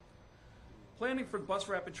Planning for the Bus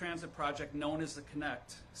Rapid Transit project known as the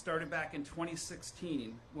Connect started back in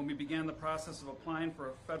 2016 when we began the process of applying for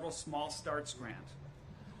a federal Small Starts grant.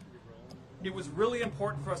 It was really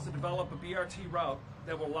important for us to develop a BRT route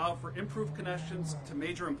that will allow for improved connections to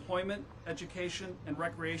major employment, education, and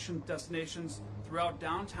recreation destinations throughout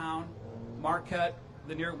downtown, Marquette,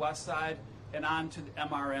 the near west side, and on to the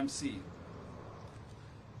MRMC.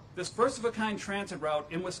 This first-of-a-kind transit route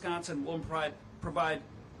in Wisconsin will provide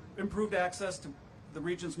improved access to the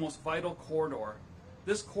region's most vital corridor.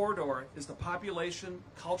 This corridor is the population,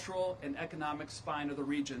 cultural, and economic spine of the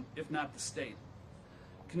region, if not the state,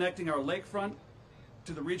 connecting our lakefront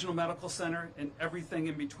to the regional medical center and everything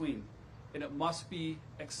in between, and it must be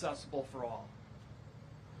accessible for all.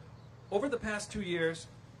 Over the past 2 years,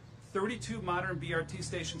 32 modern BRT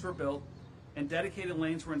stations were built and dedicated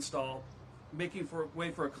lanes were installed, making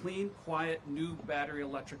way for a clean, quiet, new battery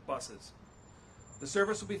electric buses. The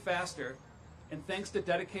service will be faster, and thanks to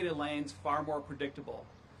dedicated lanes, far more predictable.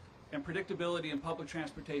 And predictability in public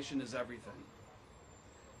transportation is everything.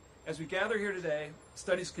 As we gather here today,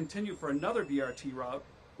 studies continue for another BRT route,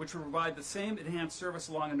 which will provide the same enhanced service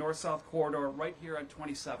along a north-south corridor right here on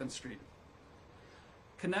 27th Street.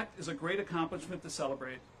 Connect is a great accomplishment to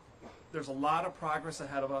celebrate. There's a lot of progress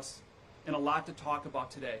ahead of us and a lot to talk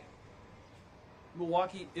about today.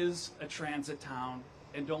 Milwaukee is a transit town,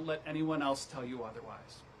 and don't let anyone else tell you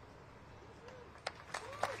otherwise.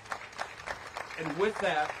 And with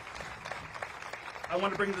that, I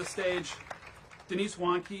want to bring to the stage Denise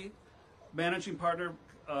Wonke, managing partner,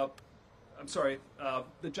 the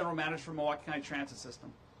general manager for Milwaukee County Transit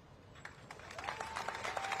System.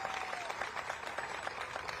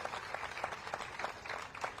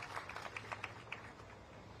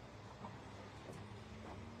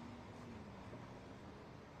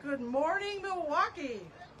 Good morning, Milwaukee.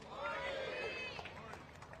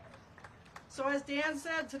 So as Dan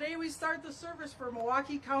said, today we start the service for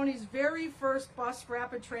Milwaukee County's very first bus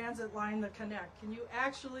rapid transit line, the Connect. Can you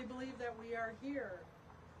actually believe that we are here?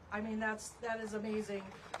 I mean, that is amazing.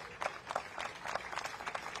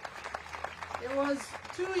 It was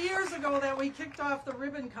 2 years ago that we kicked off the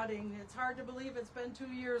ribbon cutting. It's hard to believe it's been 2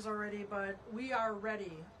 years already, but we are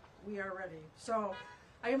ready. We are ready. So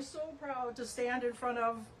I am so proud to stand in front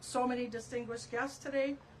of so many distinguished guests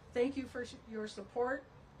today. Thank you for your support,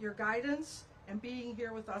 your guidance, and being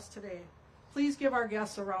here with us today. Please give our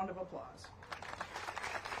guests a round of applause.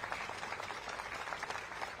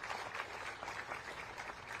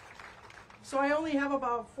 So I only have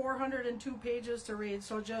about 402 pages to read,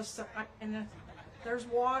 so and there's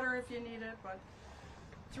water if you need it, but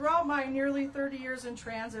throughout my nearly 30 years in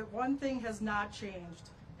transit, one thing has not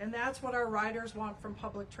changed, and that's what our riders want from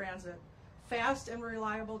public transit: fast and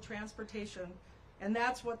reliable transportation, and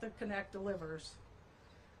that's what the Connect delivers.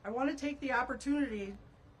 I want to take the opportunity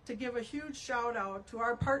to give a huge shout out to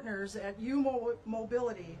our partners at U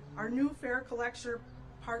Mobility, our new fare collection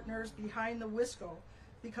partners behind the WISCO,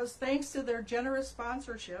 because thanks to their generous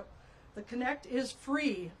sponsorship, the Connect is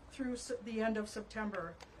free through the end of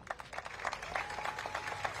September.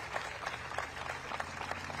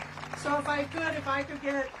 So if I could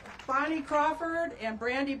get Bonnie Crawford and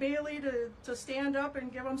Brandy Bailey to stand up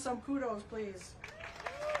and give them some kudos, please.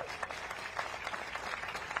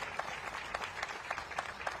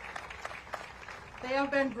 They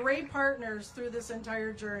have been great partners through this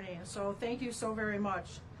entire journey, so thank you so very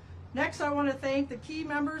much. Next, I want to thank the key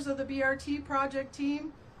members of the BRT project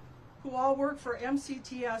team who all work for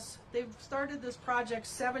MCTS. They've started this project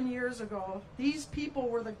 7 years ago. These people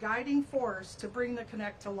were the guiding force to bring the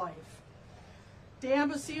Connect to life. Dan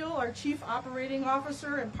Basile, our Chief Operating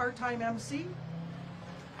Officer and part-time MC.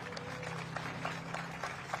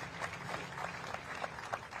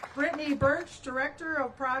 Brittany Birch, Director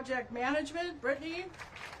of Project Management. Brittany.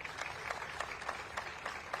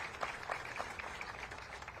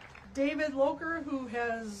 David Loker, who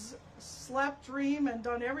has slept, dreamed, and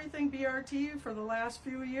done everything BRT for the last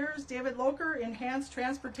few years. David Loker, Enhanced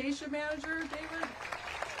Transportation Manager. David.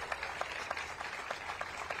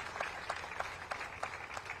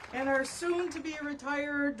 And our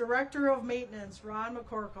soon-to-be-retired Director of Maintenance, Ron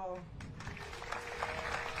McCorkle.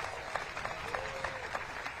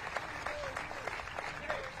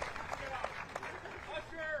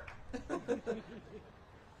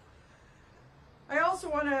 I also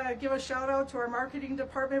want to give a shout out to our marketing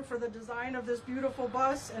department for the design of this beautiful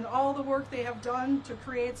bus and all the work they have done to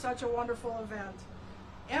create such a wonderful event.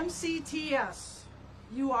 MCTS,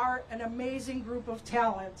 you are an amazing group of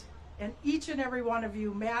talent, and each and every one of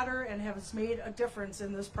you matter and has made a difference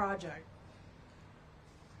in this project.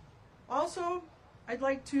 Also, I'd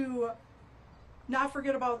like to Not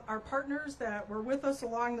forget about our partners that were with us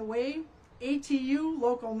along the way. ATU,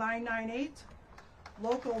 Local 998,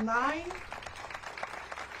 Local 9,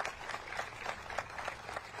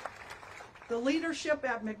 the leadership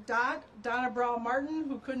at McDOT, Donna Brown-Martin,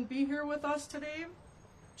 who couldn't be here with us today,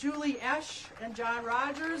 Julie Esch and John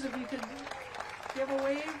Rogers, if you could give a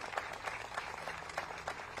wave.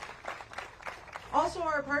 Also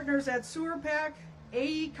our partners at SewerPAC,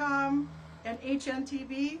 AECom, and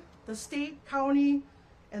HNTB, the state, county,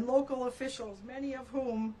 and local officials, many of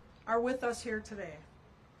whom are with us here today.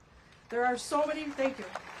 There are so many, thank you.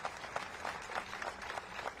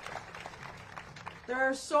 There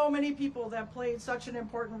are so many people that played such an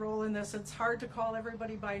important role in this. It's hard to call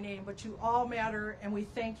everybody by name, but you all matter, and we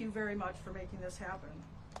thank you very much for making this happen.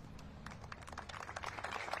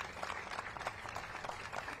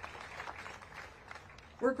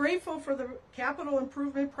 We're grateful for the capital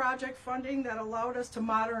improvement project funding that allowed us to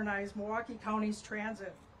modernize Milwaukee County's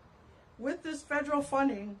transit. With this federal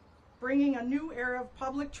funding, bringing a new era of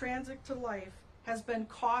public transit to life has been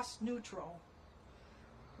cost neutral.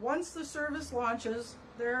 Once the service launches,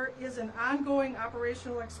 there is an ongoing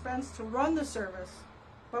operational expense to run the service,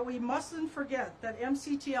 but we mustn't forget that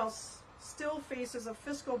MCTL still faces a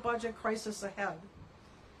fiscal budget crisis ahead.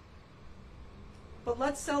 But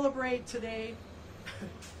let's celebrate today,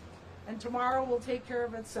 and tomorrow will take care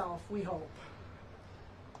of itself, we hope.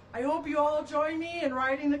 I hope you all join me in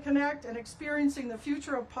riding the Connect and experiencing the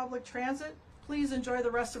future of public transit. Please enjoy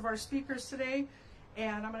the rest of our speakers today,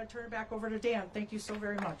 and I'm going to turn it back over to Dan. Thank you so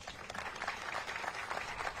very much.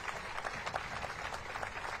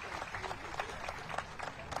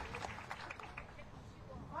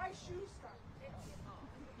 My shoes stuck.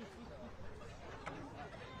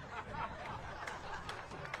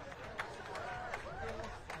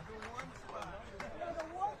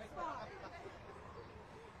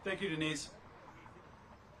 Thank you, Denise.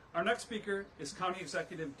 Our next speaker is County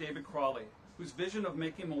Executive David Crawley, whose vision of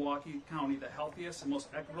making Milwaukee County the healthiest and most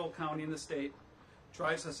equitable county in the state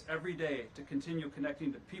drives us every day to continue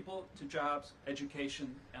connecting to people, to jobs,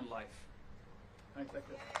 education, and life. Thank you.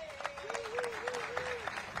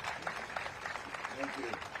 Thank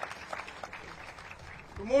you.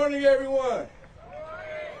 Good morning, everyone.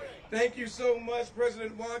 Thank you so much,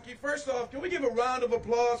 President Wonky. First off, can we give a round of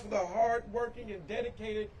applause for the hard-working and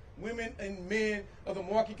dedicated women and men of the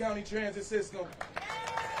Milwaukee County Transit System?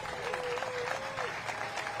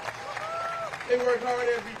 They work hard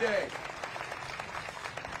every day.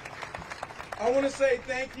 I want to say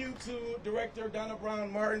thank you to Director Donna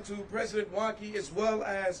Brown-Martin, to President Wonky, as well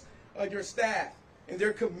as your staff and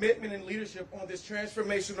their commitment and leadership on this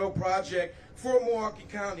transformational project for Milwaukee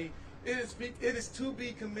County. It is to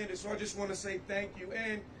be commended, so I just want to say thank you.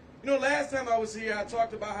 And, you know, last time I was here, I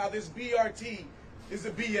talked about how this BRT is a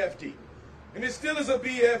BFD. And it still is a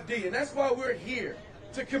BFD, and that's why we're here,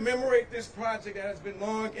 to commemorate this project that has been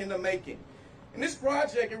long in the making. And this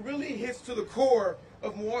project, it really hits to the core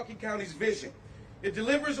of Milwaukee County's vision. It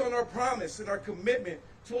delivers on our promise and our commitment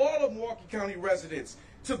to all of Milwaukee County residents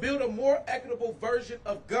to build a more equitable version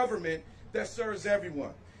of government that serves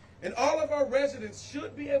everyone. And all of our residents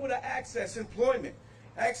should be able to access employment,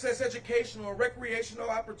 access educational or recreational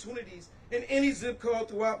opportunities in any zip code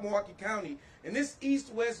throughout Milwaukee County. And this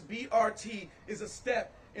East-West BRT is a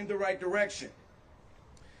step in the right direction.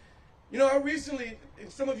 You know, I recently,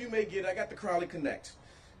 and some of you may get, I got the Crowley Connect.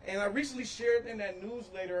 And I recently shared in that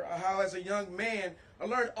newsletter how as a young man, I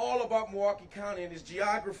learned all about Milwaukee County and its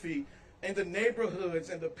geography and the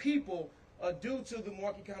neighborhoods and the people due to the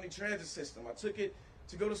Milwaukee County Transit System. I took it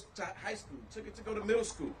to go to high school, took it to go to middle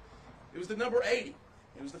school. It was the number 80.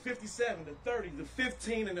 It was the 57, the 30, the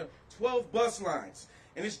 15, and the 12 bus lines.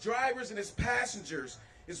 And its drivers and its passengers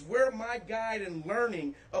is where my guide in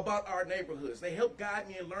learning about our neighborhoods. They help guide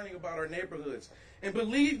me in learning about our neighborhoods. And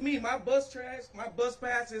believe me, my bus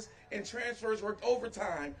passes and transfers worked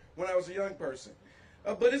overtime when I was a young person.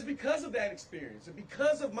 But it's because of that experience and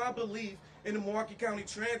because of my belief in the Milwaukee County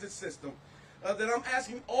Transit System that I'm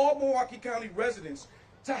asking all Milwaukee County residents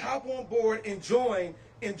to hop on board and join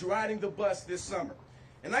in riding the bus this summer.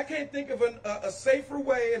 And I can't think of a safer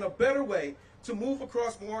way and a better way to move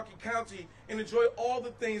across Milwaukee County and enjoy all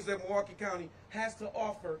the things that Milwaukee County has to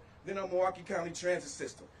offer than a Milwaukee County Transit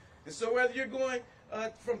System. And so whether you're going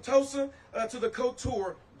from Tulsa to the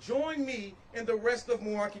Couture, join me and the rest of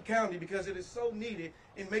Milwaukee County because it is so needed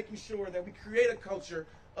in making sure that we create a culture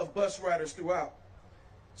of bus riders throughout.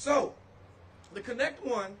 So, the Connect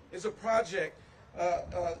One is a project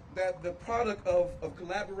that the product of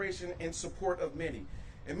collaboration and support of many.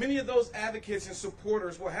 And many of those advocates and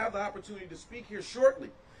supporters will have the opportunity to speak here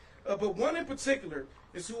shortly. But one in particular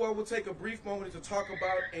is who I will take a brief moment to talk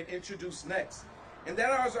about and introduce next. And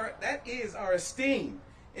that is our esteemed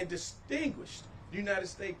and distinguished United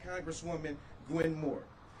States Congresswoman Gwen Moore.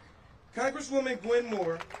 Congresswoman Gwen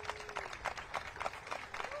Moore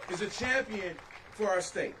is a champion for our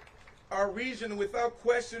state, our region, and without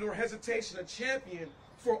question or hesitation, a champion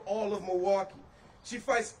for all of Milwaukee. She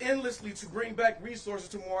fights endlessly to bring back resources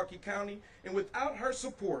to Milwaukee County, and without her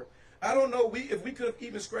support, I don't know if we could have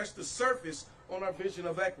even scratched the surface on our vision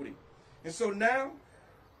of equity. And so now,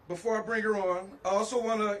 before I bring her on, I also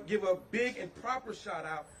want to give a big and proper shout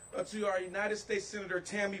out to our United States Senator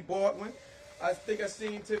Tammy Baldwin. I think I've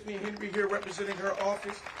seen Tiffany Henry here representing her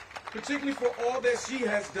office, particularly for all that she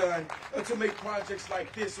has done to make projects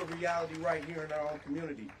like this a reality right here in our own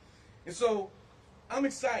community. And so I'm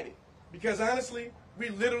excited because honestly, we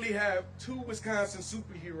literally have two Wisconsin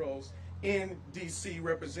superheroes in D.C.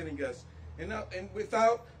 representing us. And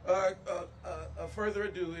without further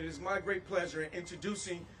ado, it is my great pleasure in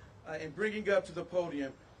introducing and bringing up to the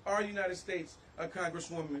podium our United States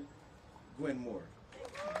Congresswoman Gwen Moore.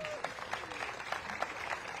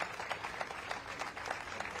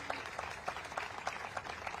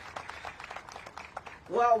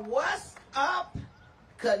 Well, what's up,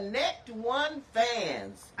 Connect One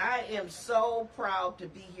fans? I am so proud to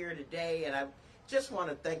be here today, and I just want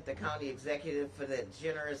to thank the county executive for that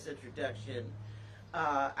generous introduction.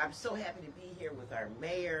 I'm so happy to be here with our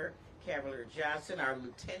mayor, Cavalier Johnson, our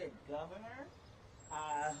lieutenant governor,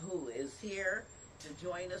 who is here to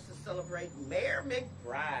join us to celebrate Mayor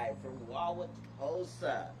McBride from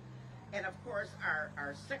Wauwatosa. And of course,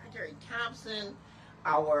 our Secretary Thompson,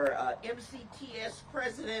 our MCTS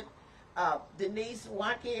president, Denise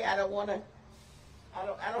Wackey. I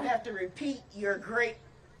don't have to repeat your great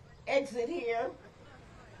exit here.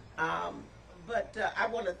 But I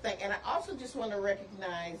want to thank, and I also just want to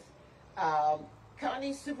recognize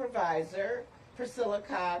County Supervisor Priscilla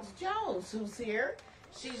Cobbs-Jones, who's here.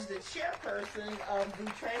 She's the chairperson of the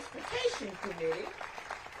Transportation Committee.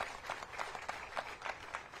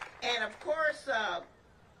 And of course,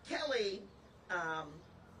 Kelly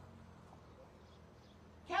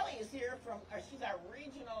is here she's our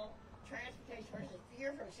regional transportation person, she's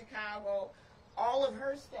here from Chicago. All of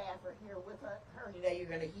her staff are here with her today. You're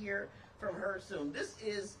going to hear from her soon. This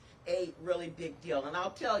is a really big deal. And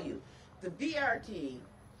I'll tell you, the BRT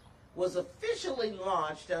was officially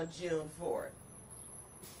launched on June 4th.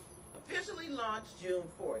 Officially launched June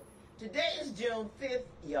 4th. Today is June 5th,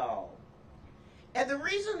 y'all. And the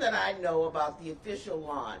reason that I know about the official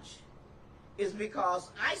launch is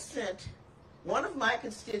because I sent one of my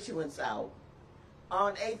constituents out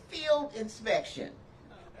on a field inspection.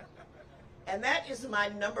 And that is my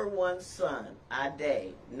number one son,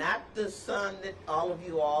 Ade. Not the son that all of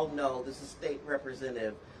you all know, this is state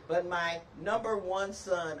representative, but my number one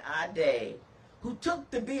son, Ade, who took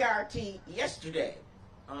the BRT yesterday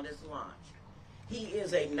on its launch. He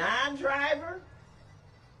is a non-driver,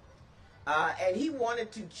 and he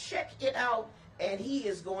wanted to check it out, and he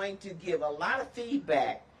is going to give a lot of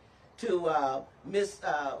feedback to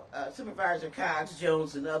Supervisor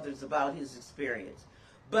Cobbs-Jones and others about his experience.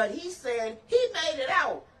 But he said he made it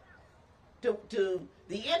out to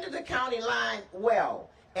the end of the county line well.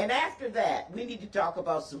 And after that, we need to talk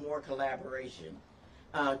about some more collaboration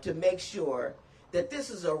to make sure that this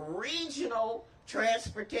is a regional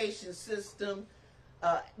transportation system,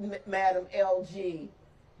 Madam LG,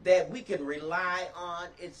 that we can rely on.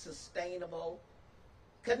 It's sustainable.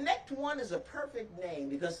 Connect One is a perfect name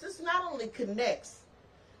because this not only connects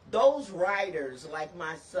those riders like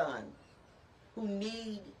my son who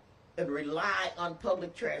need and rely on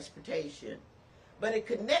public transportation, but it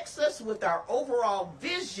connects us with our overall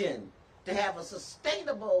vision to have a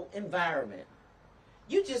sustainable environment.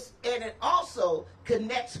 And it also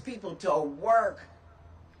connects people to work.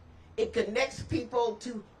 It connects people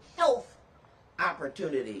to health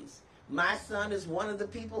opportunities. My son is one of the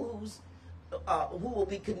people who will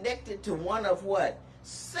be connected to one of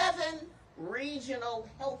 7 regional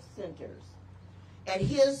health centers. And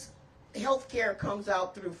his health care comes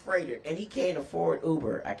out through Freighter, and he can't afford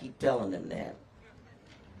Uber. I keep telling him that.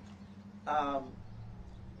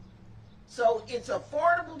 So it's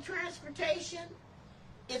affordable transportation.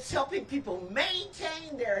 It's helping people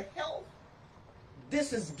maintain their health.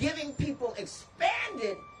 This is giving people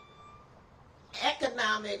expanded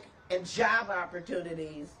economic and job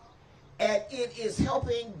opportunities, and it is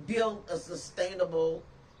helping build a sustainable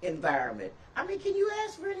environment. I mean, can you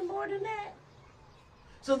ask for any more than that?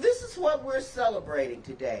 So this is what we're celebrating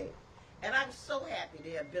today. And I'm so happy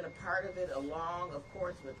to have been a part of it, along, of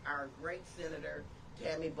course, with our great Senator,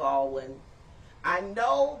 Tammy Baldwin. I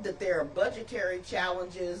know that there are budgetary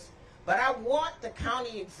challenges, but I want the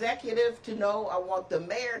county executive to know, I want the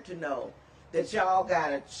mayor to know that y'all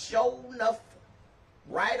got a show enough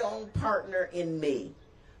right on partner in me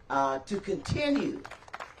to continue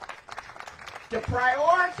to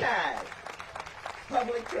prioritize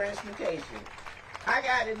public transportation. I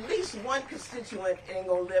got at least one constituent ain't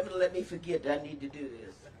gonna let me forget that I need to do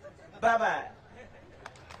this. Bye-bye.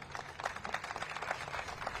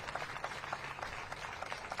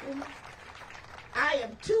 I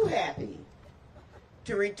am too happy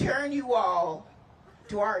to return you all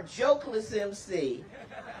to our jokeless MC,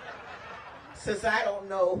 since I don't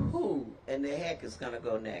know who in the heck is going to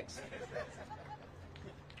go next.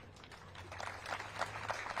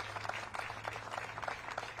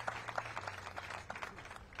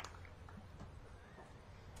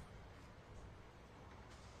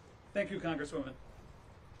 Thank you, Congresswoman.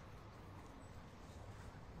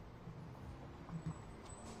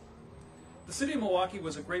 The City of Milwaukee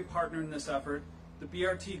was a great partner in this effort. The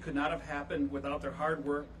BRT could not have happened without their hard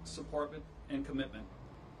work, support, and commitment.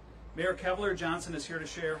 Mayor Cavalier Johnson is here to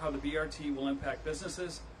share how the BRT will impact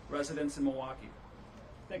businesses, residents in Milwaukee.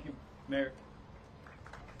 Thank you, Mayor.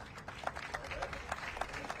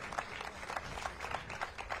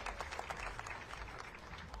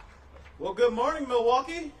 Well, good morning,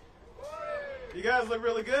 Milwaukee. You guys look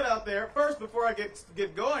really good out there. First, before I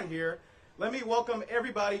get going here, let me welcome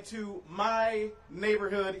everybody to my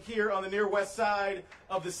neighborhood here on the near west side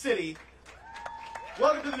of the city.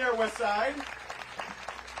 Welcome to the near west side.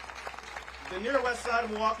 The near west side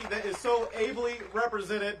of Milwaukee that is so ably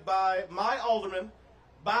represented by my alderman,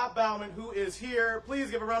 Bob Bauman, who is here. Please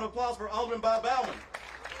give a round of applause for Alderman Bob Bauman.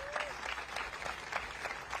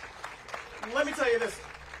 Let me tell you this.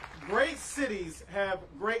 Great cities have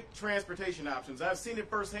great transportation options. I've seen it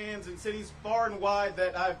firsthand in cities far and wide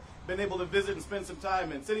that I've been able to visit and spend some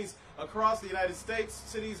time in. Cities across the United States,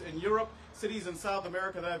 cities in Europe, cities in South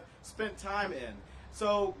America that I've spent time in.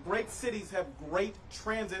 So great cities have great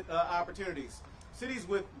transit opportunities. Cities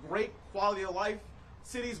with great quality of life,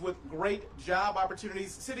 cities with great job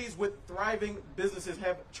opportunities, cities with thriving businesses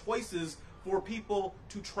have choices for people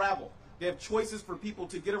to travel. They have choices for people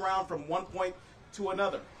to get around from one point to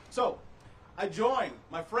another. So, I join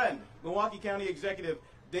my friend, Milwaukee County Executive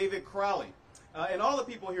David Crowley, and all the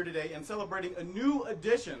people here today in celebrating a new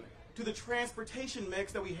addition to the transportation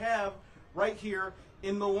mix that we have right here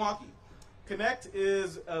in Milwaukee. Connect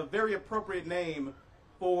is a very appropriate name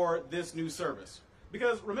for this new service.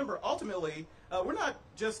 Because remember, ultimately, we're not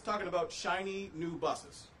just talking about shiny new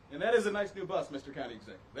buses. And that is a nice new bus, Mr. County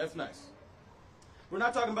Executive. That's nice. We're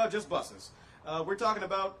not talking about just buses. We're talking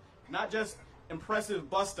about not just impressive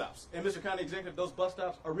bus stops. And Mr. County Executive, those bus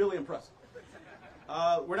stops are really impressive.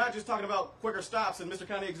 We're not just talking about quicker stops. And Mr.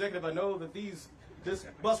 County Executive, I know that this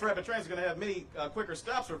bus rapid transit is going to have many quicker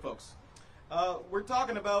stops for folks. We're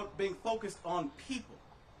talking about being focused on people.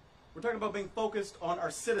 We're talking about being focused on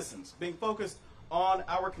our citizens, being focused on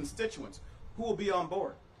our constituents who will be on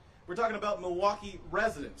board. We're talking about Milwaukee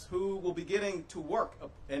residents who will be getting to work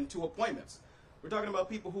and to appointments. We're talking about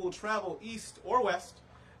people who will travel east or west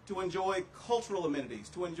to enjoy cultural amenities,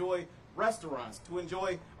 to enjoy restaurants, to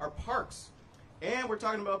enjoy our parks. And we're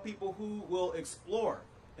talking about people who will explore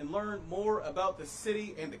and learn more about the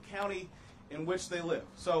city and the county in which they live.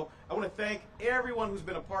 So I want to thank everyone who's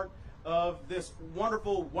been a part of this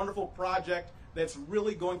wonderful, wonderful project that's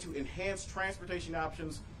really going to enhance transportation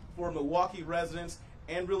options for Milwaukee residents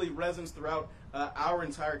and really residents throughout our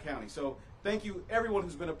entire county. So thank you, everyone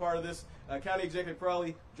who's been a part of this. County Executive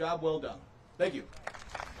Crowley, job well done. Thank you.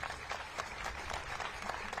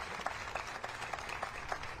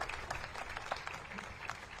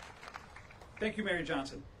 Thank you, Mayor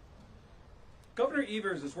Johnson. Governor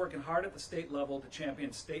Evers is working hard at the state level to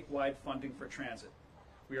champion statewide funding for transit.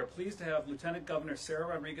 We are pleased to have Lieutenant Governor Sarah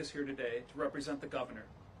Rodriguez here today to represent the governor.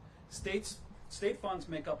 State funds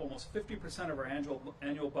make up almost 50% of our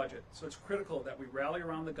annual budget, so it's critical that we rally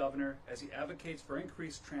around the governor as he advocates for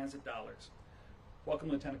increased transit dollars. Welcome,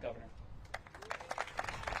 Lieutenant Governor.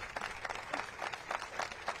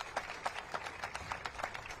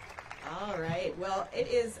 All right. Well, it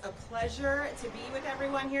is a pleasure to be with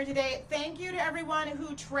everyone here today. Thank you to everyone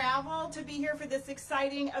who traveled to be here for this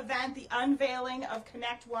exciting event, the unveiling of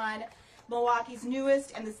Connect One, Milwaukee's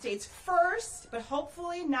newest and the state's first, but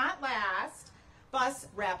hopefully not last, bus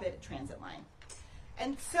rapid transit line.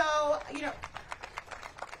 And so,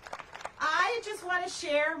 I just want to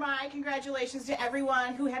share my congratulations to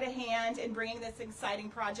everyone who had a hand in bringing this exciting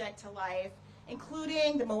project to life,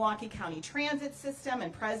 including the Milwaukee County Transit System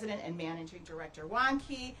and President and Managing Director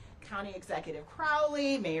Wonke, County Executive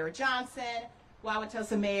Crowley, Mayor Johnson,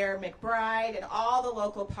 Wauwatosa Mayor McBride, and all the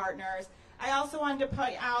local partners. I also wanted to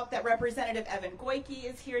point out that Representative Evan Goyke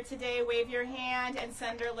is here today. Wave your hand. And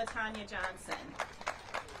Senator LaTanya Johnson.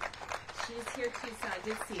 She's here too, so I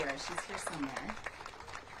did see her. She's here somewhere.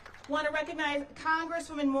 Want to recognize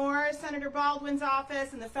Congresswoman Moore, Senator Baldwin's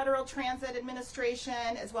office, and the Federal Transit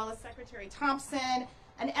Administration, as well as Secretary Thompson,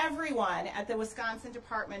 and everyone at the Wisconsin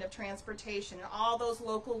Department of Transportation, and all those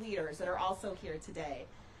local leaders that are also here today,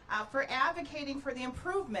 for advocating for the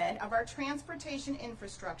improvement of our transportation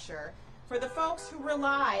infrastructure for the folks who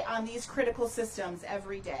rely on these critical systems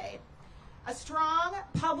every day. A strong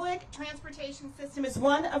public transportation system is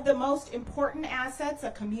one of the most important assets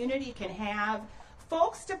a community can have.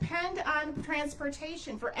 Folks depend on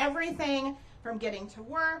transportation for everything from getting to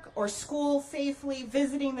work or school safely,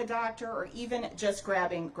 visiting the doctor, or even just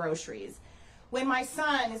grabbing groceries. When my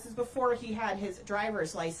son, this is before he had his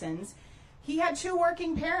driver's license, he had 2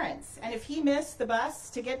 working parents, and if he missed the bus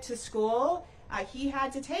to get to school, he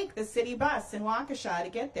had to take the city bus in Waukesha to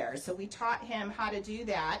get there. So we taught him how to do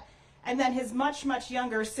that. And then his much, much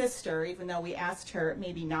younger sister, even though we asked her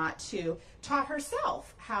maybe not to, taught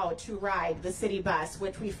herself how to ride the city bus,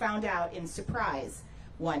 which we found out in surprise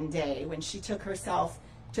one day when she took herself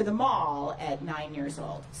to the mall at 9 years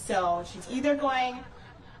old. So she's either going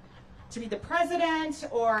to be the president,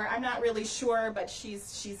 or I'm not really sure, but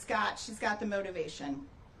she's got the motivation.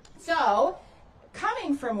 So,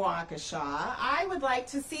 coming from Waukesha, I would like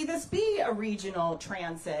to see this be a regional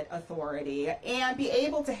transit authority and be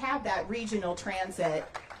able to have that regional transit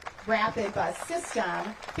rapid bus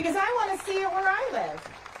system, because I want to see it where I live.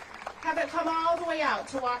 Have it come all the way out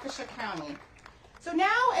to Waukesha County. So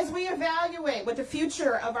now, as we evaluate what the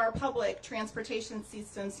future of our public transportation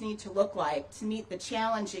systems need to look like to meet the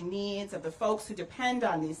challenging needs of the folks who depend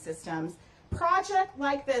on these systems, projects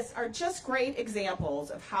like this are just great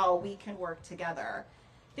examples of how we can work together.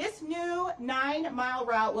 This new 9-mile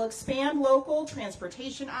route will expand local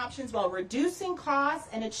transportation options while reducing costs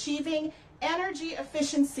and achieving energy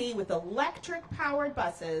efficiency with electric-powered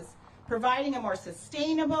buses, providing a more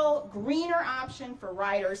sustainable, greener option for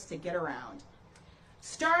riders to get around.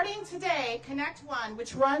 Starting today, Connect One,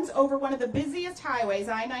 which runs over one of the busiest highways,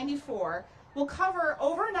 I-94, will cover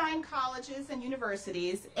over 9 colleges and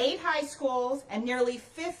universities, 8 high schools, and nearly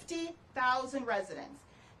 50,000 residents,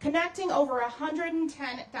 connecting over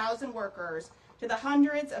 110,000 workers to the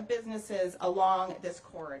hundreds of businesses along this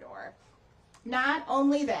corridor. Not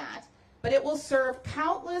only that, but it will serve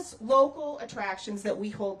countless local attractions that we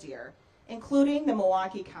hold dear, including the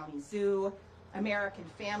Milwaukee County Zoo, American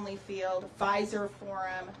Family Field, Pfizer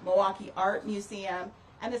Forum, Milwaukee Art Museum,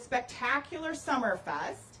 and the spectacular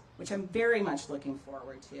Summerfest, which I'm very much looking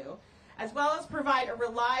forward to, as well as provide a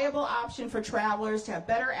reliable option for travelers to have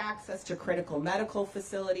better access to critical medical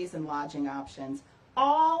facilities and lodging options,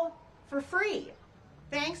 all for free,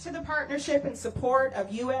 thanks to the partnership and support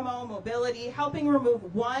of UMO Mobility, helping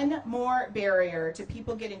remove one more barrier to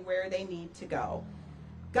people getting where they need to go.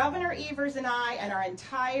 Governor Evers and I and our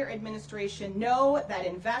entire administration know that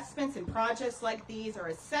investments in projects like these are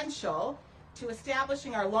essential to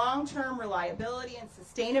establishing our long-term reliability and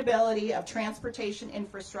sustainability of transportation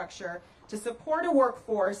infrastructure to support a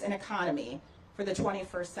workforce and economy for the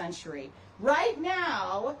 21st century. Right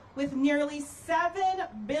now, with nearly $7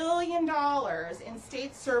 billion in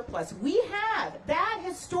state surplus, we have that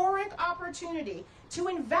historic opportunity to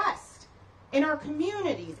invest in our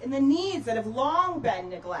communities, in the needs that have long been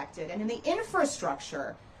neglected, and in the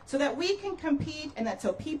infrastructure so that we can compete and that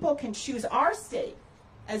so people can choose our state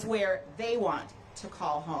as where they want to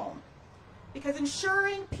call home. Because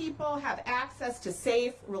ensuring people have access to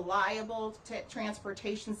safe, reliable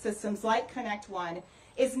transportation systems like Connect One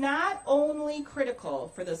is not only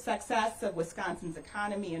critical for the success of Wisconsin's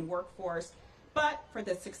economy and workforce, but for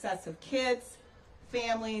the success of kids,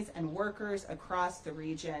 families, and workers across the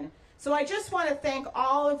region. So I just want to thank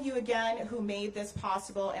all of you again who made this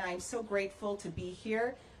possible, and I'm so grateful to be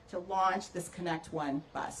here to launch this Connect One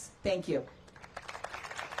bus. Thank you.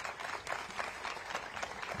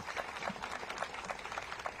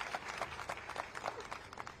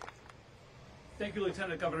 Thank you,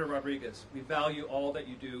 Lieutenant Governor Rodriguez. We value all that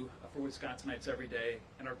you do for Wisconsinites every day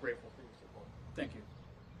and are grateful for your support. Thank you.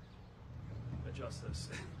 Adjust this.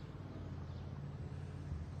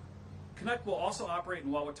 Connect will also operate in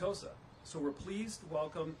Wauwatosa, so we're pleased to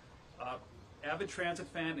welcome avid transit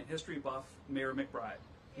fan and history buff Mayor McBride.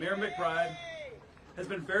 Mayor McBride has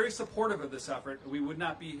been very supportive of this effort, and we would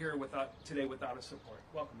not be here today without his support.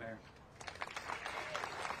 Welcome, Mayor.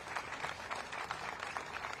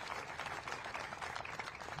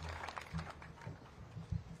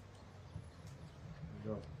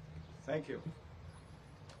 Thank you.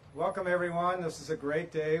 Welcome everyone. This is a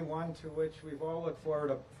great day, one to which we've all looked forward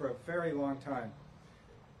to for a very long time.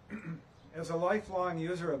 As a lifelong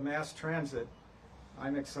user of mass transit,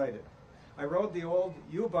 I'm excited. I rode the old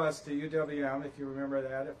U-Bus to UWM, if you remember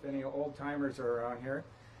that, if any old timers are around here,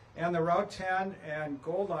 and the Route 10 and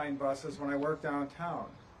Gold Line buses when I worked downtown.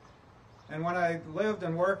 And when I lived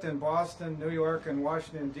and worked in Boston, New York, and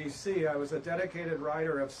Washington, D.C., I was a dedicated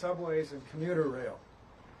rider of subways and commuter rail.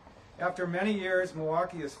 After many years,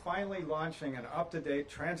 Milwaukee is finally launching an up-to-date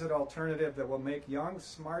transit alternative that will make young,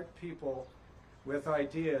 smart people with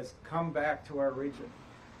ideas come back to our region.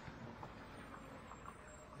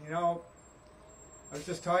 You know, I was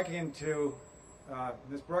just talking to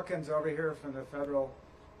Ms. Brookins over here from the federal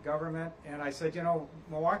government, and I said, you know,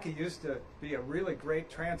 Milwaukee used to be a really great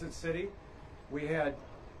transit city. We had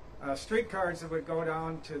streetcars that would go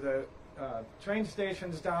down to the train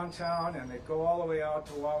stations downtown, and they'd go all the way out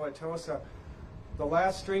to Wauwatosa. The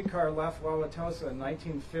last streetcar left Wauwatosa in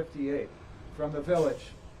 1958 from the village,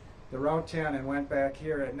 the Route 10, and went back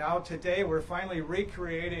here. And now today we're finally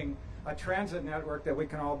recreating a transit network that we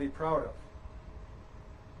can all be proud of.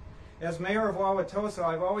 As mayor of Wauwatosa,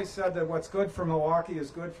 I've always said that what's good for Milwaukee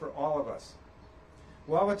is good for all of us.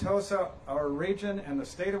 Wauwatosa, our region, and the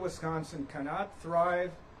state of Wisconsin cannot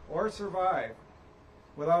thrive or survive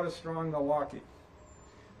without a strong Milwaukee.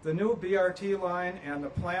 The new BRT line and the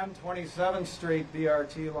planned 27th Street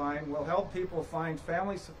BRT line will help people find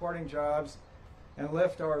family-supporting jobs and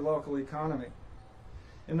lift our local economy.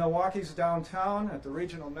 In Milwaukee's downtown, at the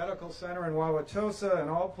Regional Medical Center in Wauwatosa, and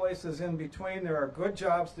all places in between, there are good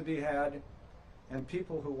jobs to be had and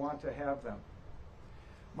people who want to have them.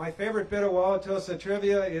 My favorite bit of Wauwatosa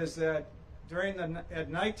trivia is that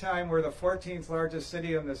at nighttime, we're the 14th largest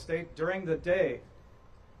city in the state. During the day,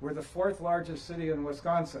 we're the 4th largest city in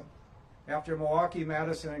Wisconsin, after Milwaukee,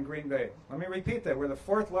 Madison, and Green Bay. Let me repeat that. We're the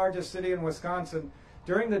 4th largest city in Wisconsin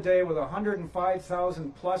during the day with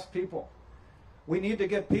 105,000 plus people. We need to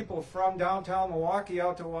get people from downtown Milwaukee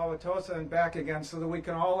out to Wauwatosa and back again so that we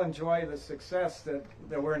can all enjoy the success that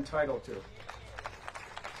we're entitled to.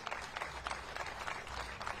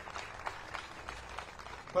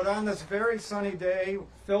 But on this very sunny day,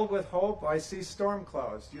 filled with hope, I see storm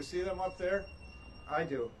clouds. Do you see them up there? I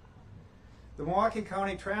do. The Milwaukee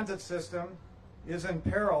County transit system is in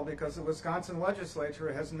peril because the Wisconsin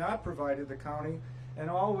legislature has not provided the county and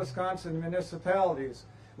all Wisconsin municipalities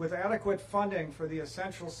with adequate funding for the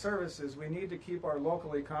essential services we need to keep our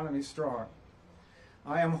local economy strong.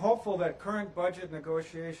 I am hopeful that current budget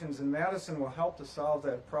negotiations in Madison will help to solve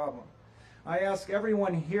that problem. I ask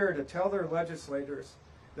everyone here to tell their legislators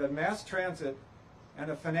that mass transit and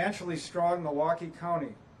a financially strong Milwaukee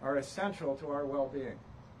County are essential to our well-being.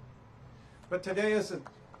 But today is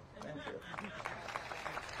thank you.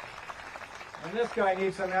 And this guy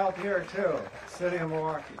needs some help here too, City of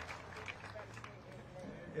Milwaukee.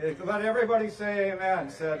 Let everybody say amen,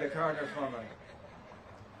 said the Congresswoman.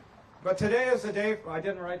 But today is the day, I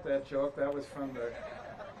didn't write that joke, that was from the,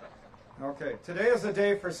 okay. Today is the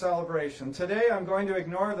day for celebration. Today I'm going to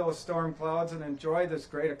ignore those storm clouds and enjoy this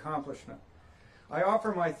great accomplishment. I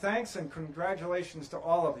offer my thanks and congratulations to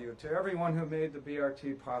all of you, to everyone who made the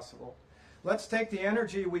BRT possible. Let's take the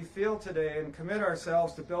energy we feel today and commit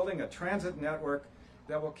ourselves to building a transit network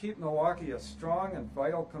that will keep Milwaukee a strong and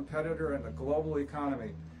vital competitor in the global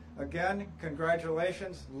economy. Again,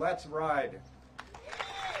 congratulations. Let's ride.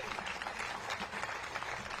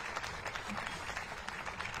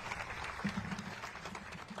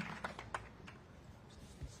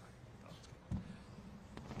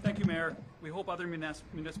 Thank you, Mayor. We hope other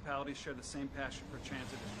municipalities share the same passion for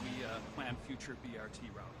transit as we plan future BRT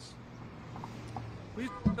routes. Please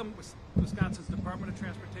welcome Wisconsin's Department of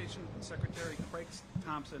Transportation Secretary Craig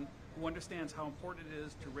Thompson, who understands how important it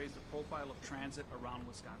is to raise the profile of transit around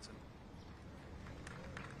Wisconsin.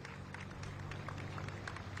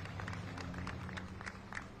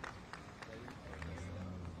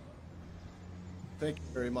 Thank you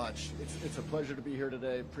very much. It's a pleasure to be here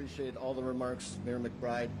today. Appreciate all the remarks, Mayor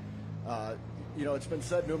McBride. You know, it's been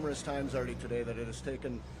said numerous times already today that it has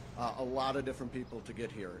taken a lot of different people to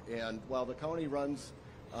get here. And while the county runs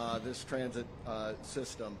this transit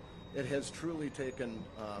system, it has truly taken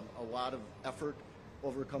a lot of effort,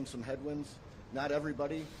 overcome some headwinds. Not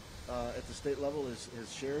everybody at the state level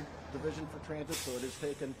has shared the vision for transit, so it has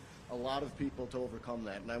taken a lot of people to overcome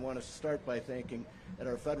that. And I want to start by thanking, at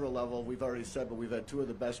our federal level, we've already said, but we've had two of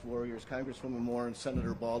the best warriors, Congresswoman Moore and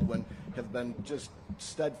Senator Baldwin, have been just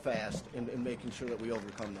steadfast in making sure that we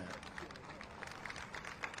overcome that.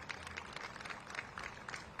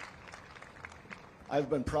 I've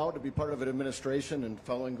been proud to be part of an administration and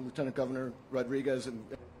following Lieutenant Governor Rodriguez and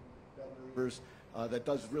that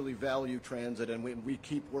does really value transit, and we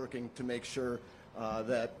keep working to make sure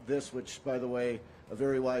that this, which, by the way, a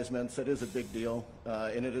very wise man said is a big deal,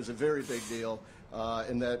 and it is a very big deal,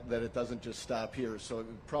 and that it doesn't just stop here. So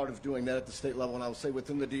I'm proud of doing that at the state level, and I'll say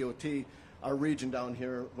within the DOT, our region down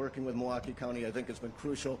here, working with Milwaukee County, I think has been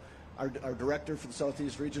crucial. Our director for the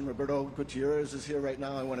Southeast region, Roberto Gutierrez, is here right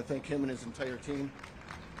now. I want to thank him and his entire team.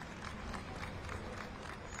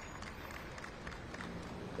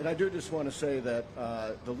 And I do just want to say that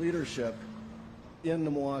the leadership in the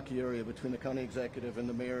Milwaukee area between the county executive and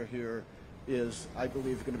the mayor here is, I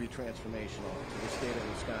believe, going to be transformational to the state of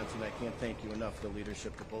Wisconsin. I can't thank you enough for the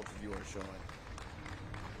leadership that both of you are showing.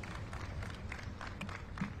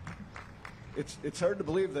 It's hard to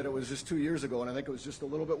believe that it was just 2 years ago, and I think it was just a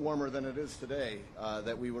little bit warmer than it is today,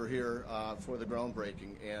 that we were here for the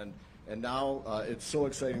groundbreaking. And now it's so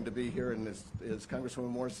exciting to be here, and as Congresswoman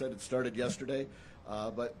Moore said, it started yesterday,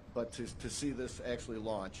 but to see this actually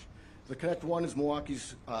launch. The Connect One is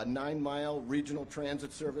Milwaukee's 9-mile regional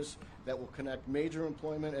transit service that will connect major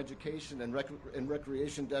employment, education, and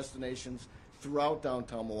recreation destinations throughout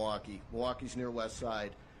downtown Milwaukee, Milwaukee's near west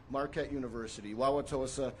side, Marquette University,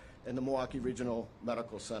 Wauwatosa, and the Milwaukee Regional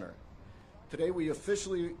Medical Center. Today we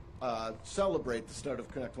officially celebrate the start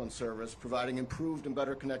of Connect One service, providing improved and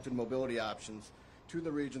better connected mobility options to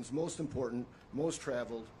the region's most important, most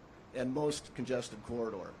traveled, and most congested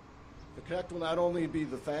corridor. The Connect will not only be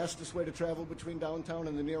the fastest way to travel between downtown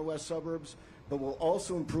and the near west suburbs, but will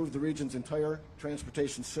also improve the region's entire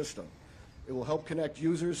transportation system. It will help connect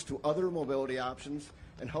users to other mobility options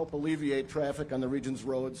and help alleviate traffic on the region's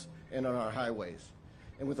roads and on our highways.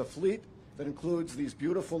 And with a fleet that includes these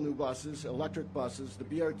beautiful new buses, electric buses, the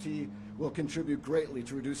BRT will contribute greatly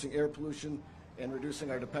to reducing air pollution and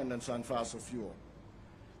reducing our dependence on fossil fuel.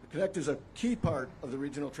 The Connect is a key part of the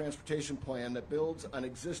regional transportation plan that builds on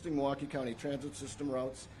existing Milwaukee County transit system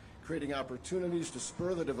routes, creating opportunities to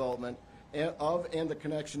spur the development of and the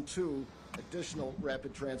connection to additional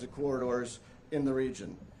rapid transit corridors in the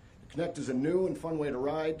region. The Connect is a new and fun way to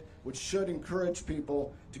ride, which should encourage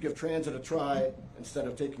people to give transit a try instead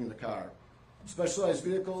of taking the car. Specialized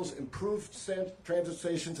vehicles, improved transit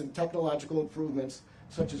stations, and technological improvements,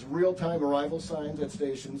 such as real-time arrival signs at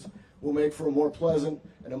stations, will make for a more pleasant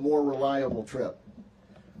and a more reliable trip.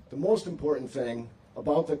 The most important thing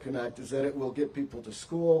about the Connect is that it will get people to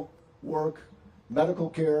school, work, medical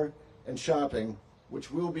care, and shopping, which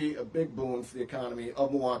will be a big boon for the economy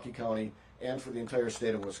of Milwaukee County and for the entire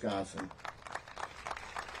state of Wisconsin.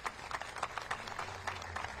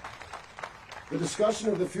 The discussion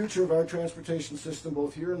of the future of our transportation system,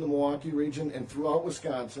 both here in the Milwaukee region and throughout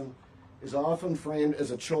Wisconsin, is often framed as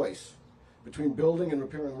a choice between building and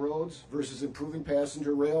repairing roads versus improving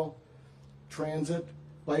passenger rail, transit,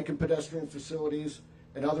 bike and pedestrian facilities,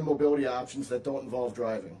 and other mobility options that don't involve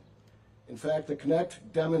driving. In fact, the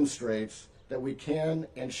Connect demonstrates that we can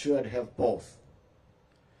and should have both.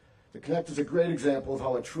 The Connect is a great example of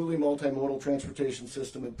how a truly multimodal transportation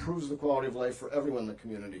system improves the quality of life for everyone in the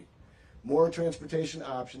community. More transportation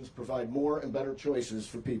options provide more and better choices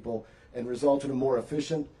for people and result in a more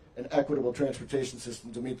efficient and equitable transportation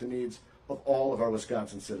system to meet the needs of all of our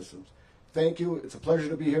Wisconsin citizens. Thank you. It's a pleasure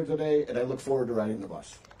to be here today, and I look forward to riding the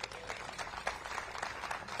bus.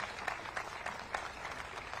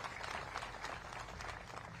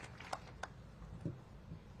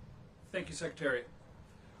 Thank you, Secretary.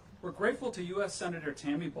 We're grateful to U.S. Senator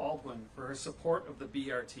Tammy Baldwin for her support of the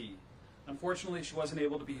BRT. Unfortunately, she wasn't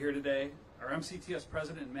able to be here today. Our MCTS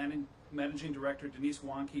President and Managing Director, Denise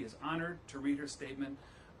Wonke, is honored to read her statement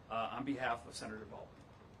on behalf of Senator Baldwin.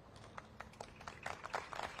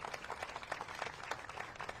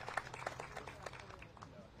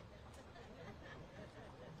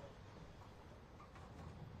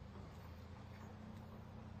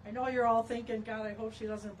 I know you're all thinking, God, I hope she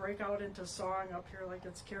doesn't break out into song up here like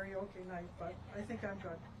it's karaoke night, but I think I'm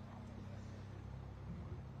good.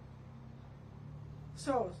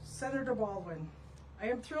 So, Senator Baldwin, I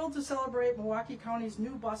am thrilled to celebrate Milwaukee County's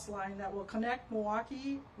new bus line that will connect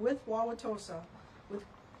Milwaukee with Wauwatosa with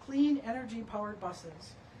clean energy-powered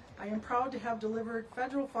buses. I am proud to have delivered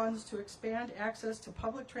federal funds to expand access to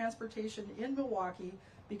public transportation in Milwaukee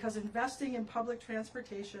because investing in public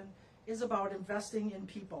transportation is about investing in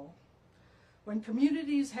people. When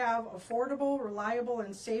communities have affordable, reliable,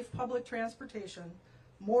 and safe public transportation,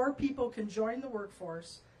 more people can join the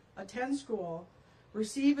workforce, attend school,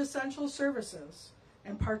 receive essential services,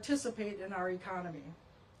 and participate in our economy.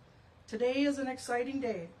 Today is an exciting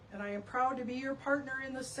day, and I am proud to be your partner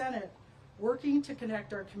in the Senate, working to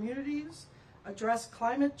connect our communities, address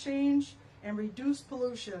climate change, and reduce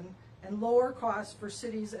pollution and lower costs for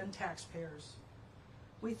cities and taxpayers.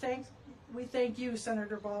 We thank you,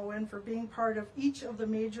 Senator Baldwin, for being part of each of the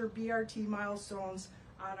major BRT milestones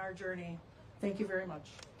on our journey. Thank you very much.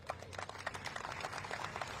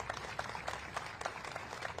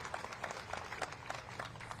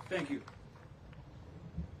 Thank you.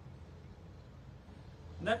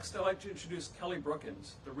 Next, I'd like to introduce Kelly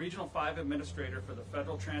Brookins, the Regional 5 Administrator for the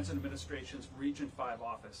Federal Transit Administration's Region 5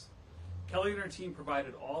 office. Kelly and her team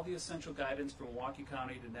provided all the essential guidance for Milwaukee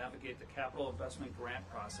County to navigate the capital investment grant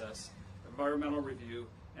process, environmental review,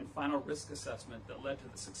 and final risk assessment that led to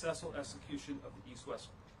the successful execution of the East-West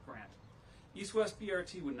grant. East-West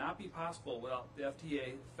BRT would not be possible without the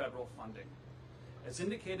FTA federal funding. As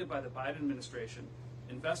indicated by the Biden administration,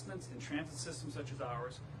 investments in transit systems such as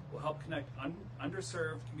ours will help connect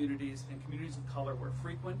underserved communities and communities of color where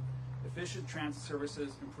frequent, efficient transit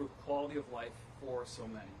services improve quality of life for so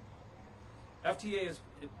many. FTA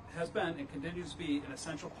has been and continues to be an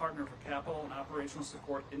essential partner for capital and operational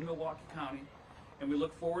support in Milwaukee County, and we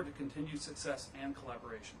look forward to continued success and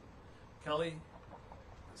collaboration. Kelly,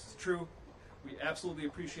 this is true. We absolutely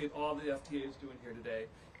appreciate all the FTA is doing here today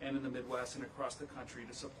and in the Midwest and across the country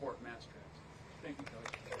to support mass transit. Thank you, Kelly.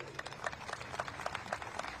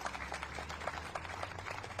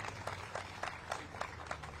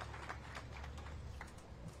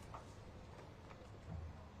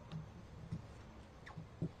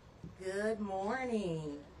 Good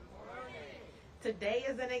morning. Today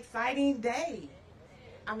is an exciting day.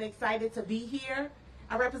 I'm excited to be here.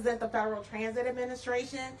 I represent the Federal Transit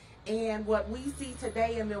Administration, and what we see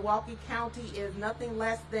today in Milwaukee County is nothing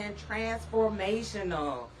less than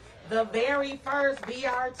transformational. The very first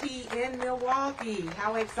BRT in Milwaukee.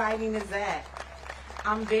 How exciting is that?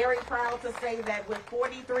 I'm very proud to say that with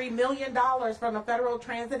 $43 million from the Federal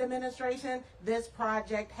Transit Administration, this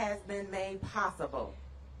project has been made possible.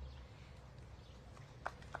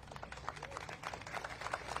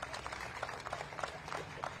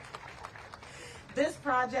 This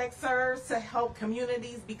project serves to help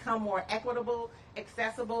communities become more equitable,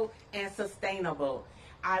 accessible, and sustainable.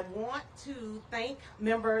 I want to thank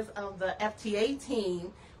members of the FTA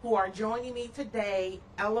team who are joining me today.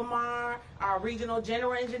 Elamar, our regional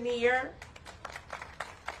general engineer,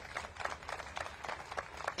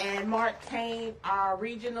 and Mark Kane, our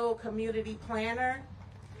regional community planner.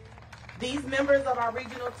 These members of our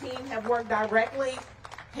regional team have worked directly,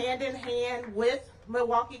 hand in hand with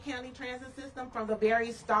Milwaukee County Transit System from the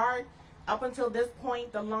very start up until this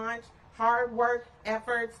point. The launch, hard work,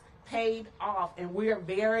 efforts paid off, and we are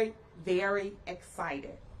very, very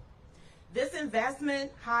excited. This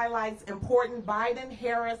investment highlights important Biden,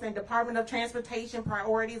 Harris, and Department of Transportation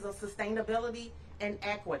priorities of sustainability and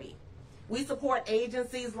equity. We support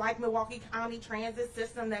agencies like Milwaukee County Transit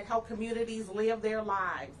System that help communities live their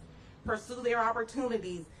lives, pursue their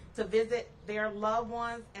opportunities to visit their loved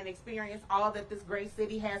ones and experience all that this great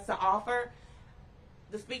city has to offer.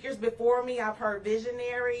 The speakers before me, I've heard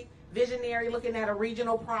visionary looking at a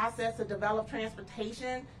regional process to develop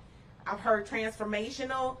transportation. I've heard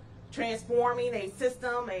transformational, transforming a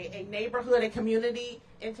system, a neighborhood, a community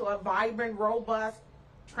into a vibrant, robust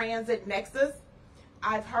transit nexus.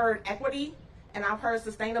 I've heard equity, and I've heard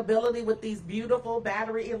sustainability with these beautiful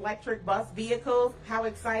battery electric bus vehicles. How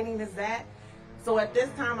exciting is that? So at this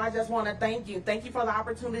time, I just want to thank you. Thank you for the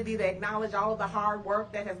opportunity to acknowledge all of the hard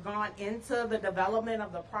work that has gone into the development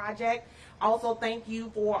of the project. Also, thank you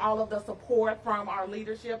for all of the support from our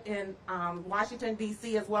leadership in Washington,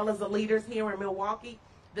 D.C., as well as the leaders here in Milwaukee.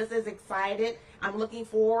 This is exciting. I'm looking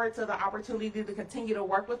forward to the opportunity to continue to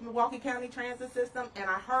work with Milwaukee County Transit System. And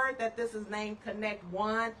I heard that this is named Connect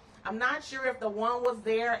One. I'm not sure if the one was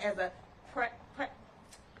there as a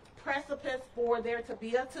precipice for there to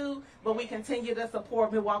be a two, but we continue to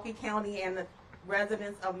support Milwaukee County and the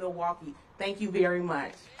residents of Milwaukee. Thank you very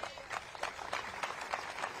much.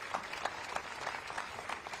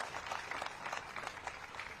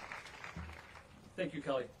 Thank you,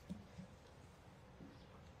 Kelly.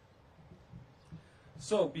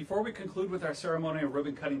 So before we conclude with our ceremonial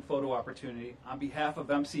ribbon cutting photo opportunity, on behalf of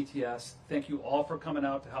MCTS, thank you all for coming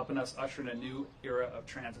out to helping us usher in a new era of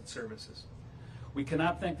transit services. We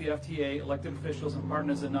cannot thank the FTA, elected officials, and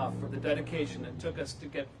partners enough for the dedication it took us to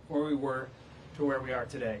get where we were to where we are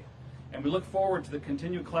today. And we look forward to the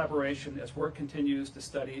continued collaboration as work continues to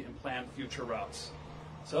study and plan future routes.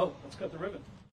 So let's cut the ribbon.